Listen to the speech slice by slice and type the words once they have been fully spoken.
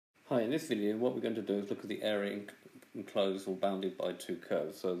Hi, in this video what we're going to do is look at the area enclosed or bounded by two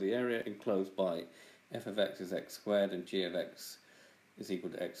curves. So the area enclosed by f of x is x squared and g of x is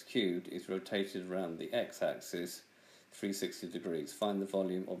equal to x cubed is rotated around the x-axis 360 degrees. Find the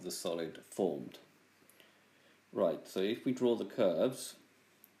volume of the solid formed. Right, so if we draw the curves,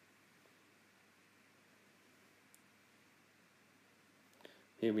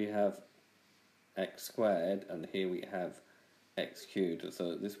 here we have x squared and here we have x cubed.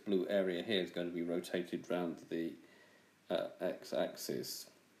 So this blue area here is going to be rotated around the x-axis.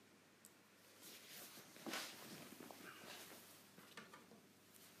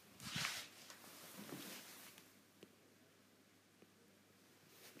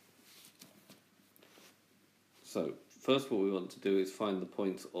 So first what we want to do is find the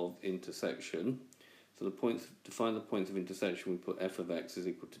points of intersection. So to find the points of intersection, we put f of x is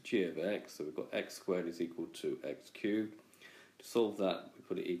equal to g of x. So we've got x squared is equal to x cubed. To solve that, we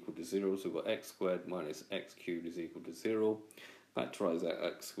put it equal to 0. So we've got x squared minus x cubed is equal to 0. Factorise that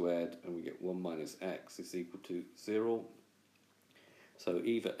x squared and we get 1 minus x is equal to 0. So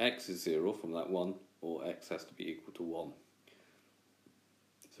either x is 0 from that one or x has to be equal to 1.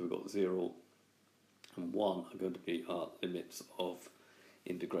 So we've got 0 and 1 are going to be our limits of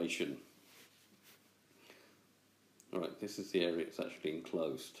integration. Alright, this is the area it's actually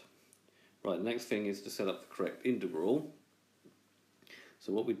enclosed. Right, the next thing is to set up the correct integral.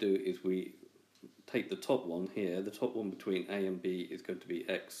 So what we do is we take the top one here, the top one between a and b is going to be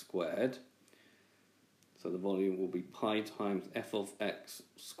x squared. So the volume will be pi times f of x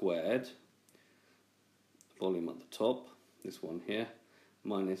squared, the volume at the top, this one here,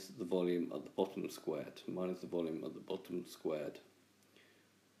 minus the volume at the bottom squared,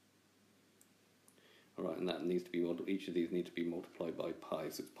 Alright, and that needs to be, each of these need to be multiplied by pi,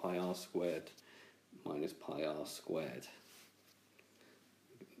 so it's pi r squared minus pi r squared.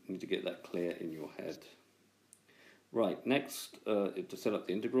 You need to get that clear in your head. Right, next to set up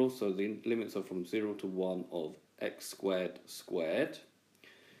the integral, so the limits are from 0 to 1 of x squared squared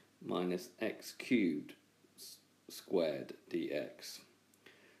minus x cubed squared dx.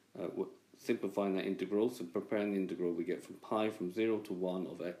 Simplifying that integral, so preparing the integral, we get from pi from 0 to 1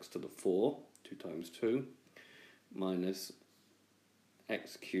 of x to the 4, 2 times 2, minus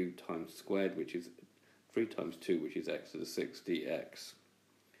x cubed times squared, which is 3 times 2, which is x to the 6 dx.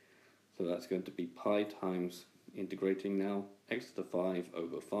 So that's going to be pi times, integrating now, x to the 5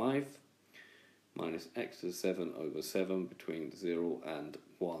 over 5, minus x to the 7 over 7 between 0 and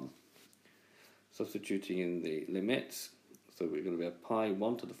 1. Substituting in the limits, so we're going to have pi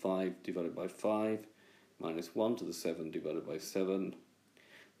 1 to the 5 divided by 5, minus 1 to the 7 divided by 7,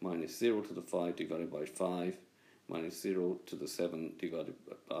 minus 0 to the 5 divided by 5, minus 0 to the 7 divided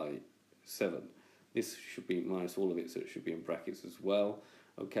by 7. This should be minus all of it, so it should be in brackets as well.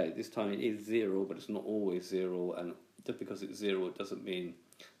 Okay, this time it is 0, but it's not always 0, and just because it's 0 it doesn't mean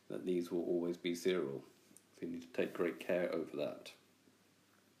that these will always be 0. So you need to take great care over that.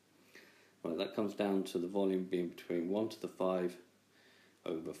 Right, that comes down to the volume being between 1 to the 5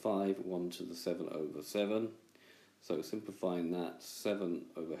 over 5, 1 to the 7 over 7. So simplifying that, 7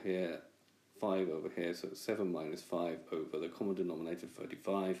 over here, 5 over here, so it's 7 minus 5 over the common denominator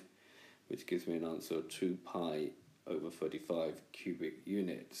 35, which gives me an answer of 2 pi over 35 cubic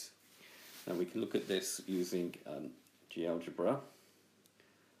units. Now we can look at this using GeoGebra.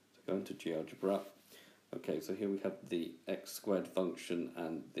 So go into GeoGebra. Okay, so here we have the x squared function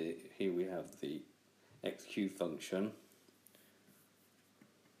and here we have the x cubed function.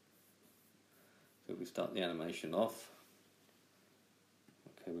 So if we start the animation off,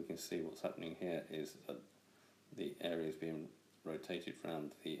 okay, we can see what's happening here is that the area is being rotated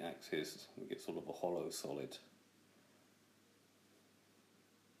around the axis. We get sort of a hollow solid.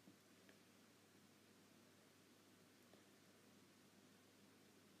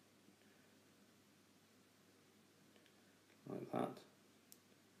 Like that.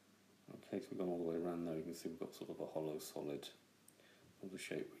 Okay, so we've gone all the way around there. You can see we've got sort of a hollow solid of the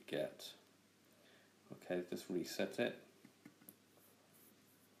shape we get. Okay, just reset it.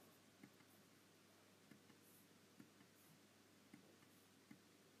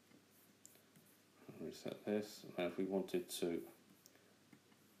 Reset this. Now if we wanted to,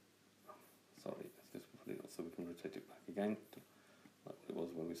 sorry, let's just put it so we can rotate it back again, like it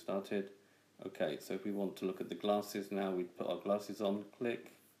was when we started. Okay, so if we want to look at the glasses now, we put our glasses on,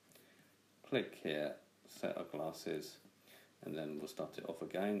 click here, set our glasses, and then we'll start it off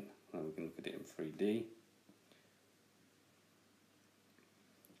again, and we can look at it in 3D.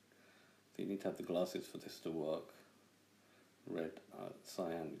 So you need to have the glasses for this to work. Red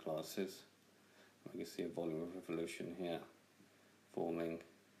cyan glasses. You can see a volume of revolution here forming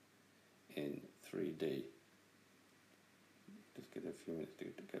 3D. Just give it a few minutes to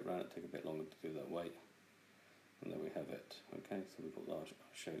get around it, take a bit longer to do that weight. And there we have it. Okay, so we've got large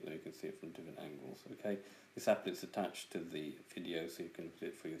shape there, you can see it from different angles. Okay, this app is attached to the video so you can look at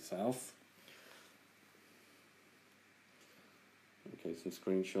it for yourself. Okay, some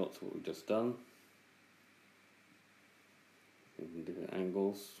screenshots of what we've just done. From different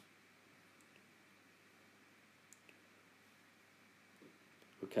angles.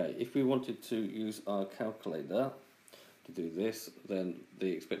 Okay, if we wanted to use our calculator to do this, then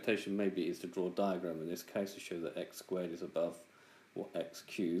the expectation maybe is to draw a diagram in this case to show that x squared is above what x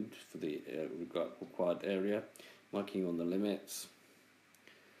cubed for the required area, marking on the limits.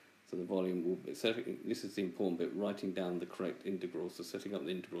 So the volume will be setting, this is the important bit, writing down the correct integrals, so setting up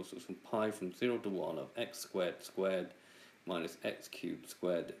the integrals. So it's from pi from 0 to 1 of x squared minus x cubed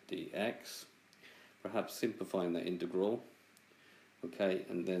squared dx. Perhaps simplifying that integral. Okay,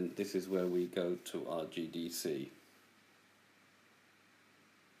 and then this is where we go to our GDC.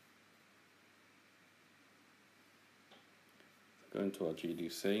 Go into our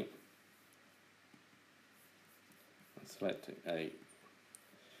GDC and select a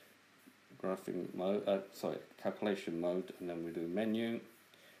graphing mode, calculation mode, and then we do menu.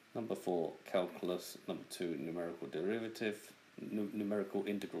 Number 4, calculus. Number 2, numerical derivative, numerical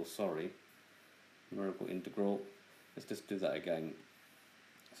integral. Numerical integral. Let's just do that again.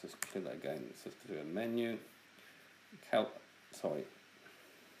 Let's just clear that again. Let's just do a menu. I'm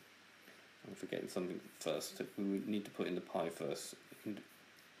forgetting something first. We would need to put in the pi first.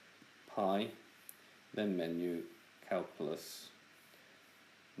 Pi, then menu, calculus,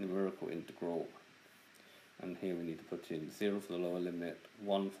 numerical integral, and here we need to put in 0 for the lower limit,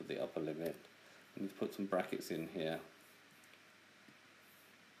 1 for the upper limit. We need to put some brackets in here.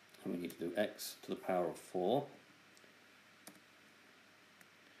 And we need to do x to the power of 4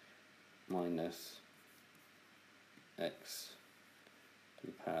 minus x to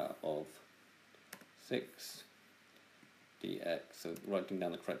the power of 6 dx. So writing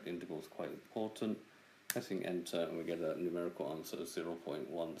down the correct integral is quite important. Pressing enter and we get a numerical answer of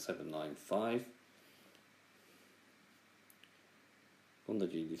 0.1795. On the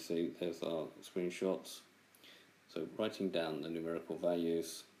GDC, there's our screenshots. So writing down the numerical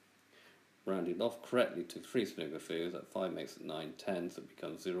values, rounded off correctly to 3 significant figures, that 5 makes it 9 tenths, it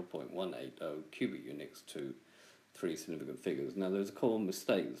becomes 0.180 cubic units to 3 significant figures. Now there's a common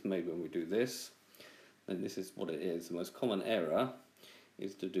mistake that's made when we do this, and this is what it is. The most common error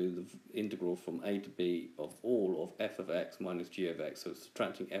is to do the integral from a to b of all of f of x minus g of x. So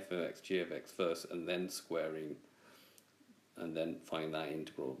subtracting f of x, g of x first, and then squaring, and then finding that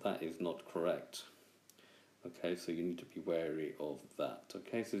integral. That is not correct. Okay, so you need to be wary of that.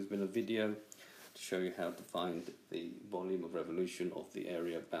 Okay, so there's been a video to show you how to find the volume of revolution of the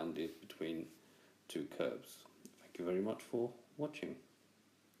area bounded between two curves. Thank you very much for watching.